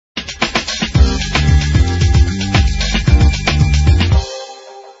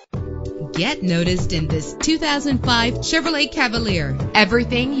yet noticed in this 2005 Chevrolet Cavalier.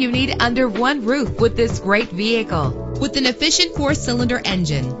 Everything you need under one roof with this great vehicle. With an efficient 4-cylinder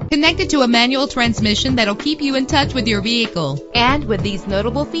engine connected to a manual transmission that'll keep you in touch with your vehicle. And with these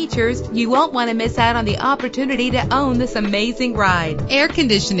notable features, you won't want to miss out on the opportunity to own this amazing ride. Air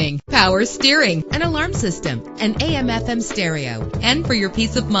conditioning, power steering, an alarm system, an AM/FM stereo. And for your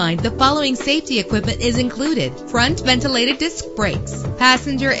peace of mind, the following safety equipment is included: front ventilated disc brakes,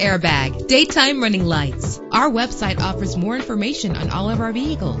 passenger airbag, daytime running lights. Our website offers more information on all of our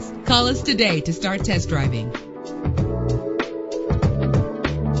vehicles. Call us today to start test driving.